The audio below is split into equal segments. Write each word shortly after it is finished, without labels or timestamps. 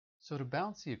So to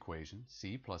balance the equation,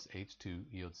 C plus H2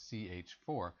 yields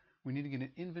CH4, we need to get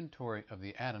an inventory of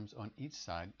the atoms on each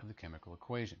side of the chemical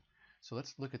equation. So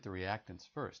let's look at the reactants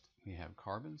first. We have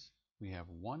carbons, we have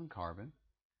one carbon,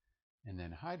 and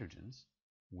then hydrogens,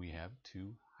 we have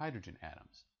two hydrogen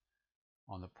atoms.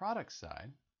 On the product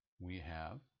side, we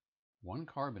have one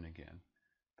carbon again,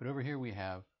 but over here we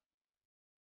have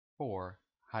four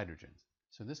hydrogens.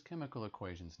 So this chemical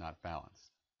equation is not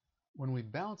balanced. When we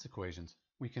balance equations,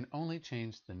 we can only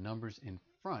change the numbers in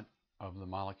front of the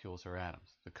molecules or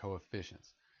atoms, the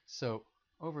coefficients. So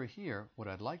over here, what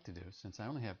I'd like to do, since I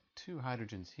only have two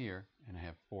hydrogens here and I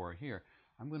have four here,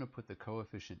 I'm going to put the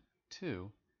coefficient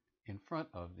 2 in front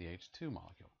of the H2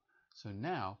 molecule. So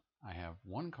now I have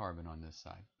one carbon on this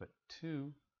side, but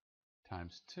 2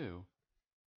 times 2,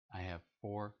 I have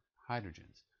 4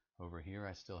 hydrogens. Over here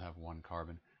I still have one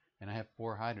carbon and I have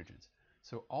 4 hydrogens.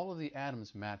 So all of the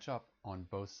atoms match up on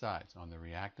both sides, on the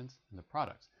reactants and the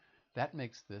products. That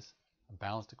makes this a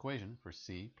balanced equation for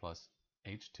C plus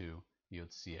H2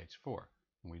 yields CH4.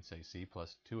 And we'd say C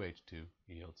plus 2H2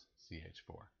 yields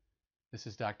CH4. This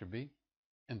is Dr. B,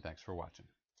 and thanks for watching.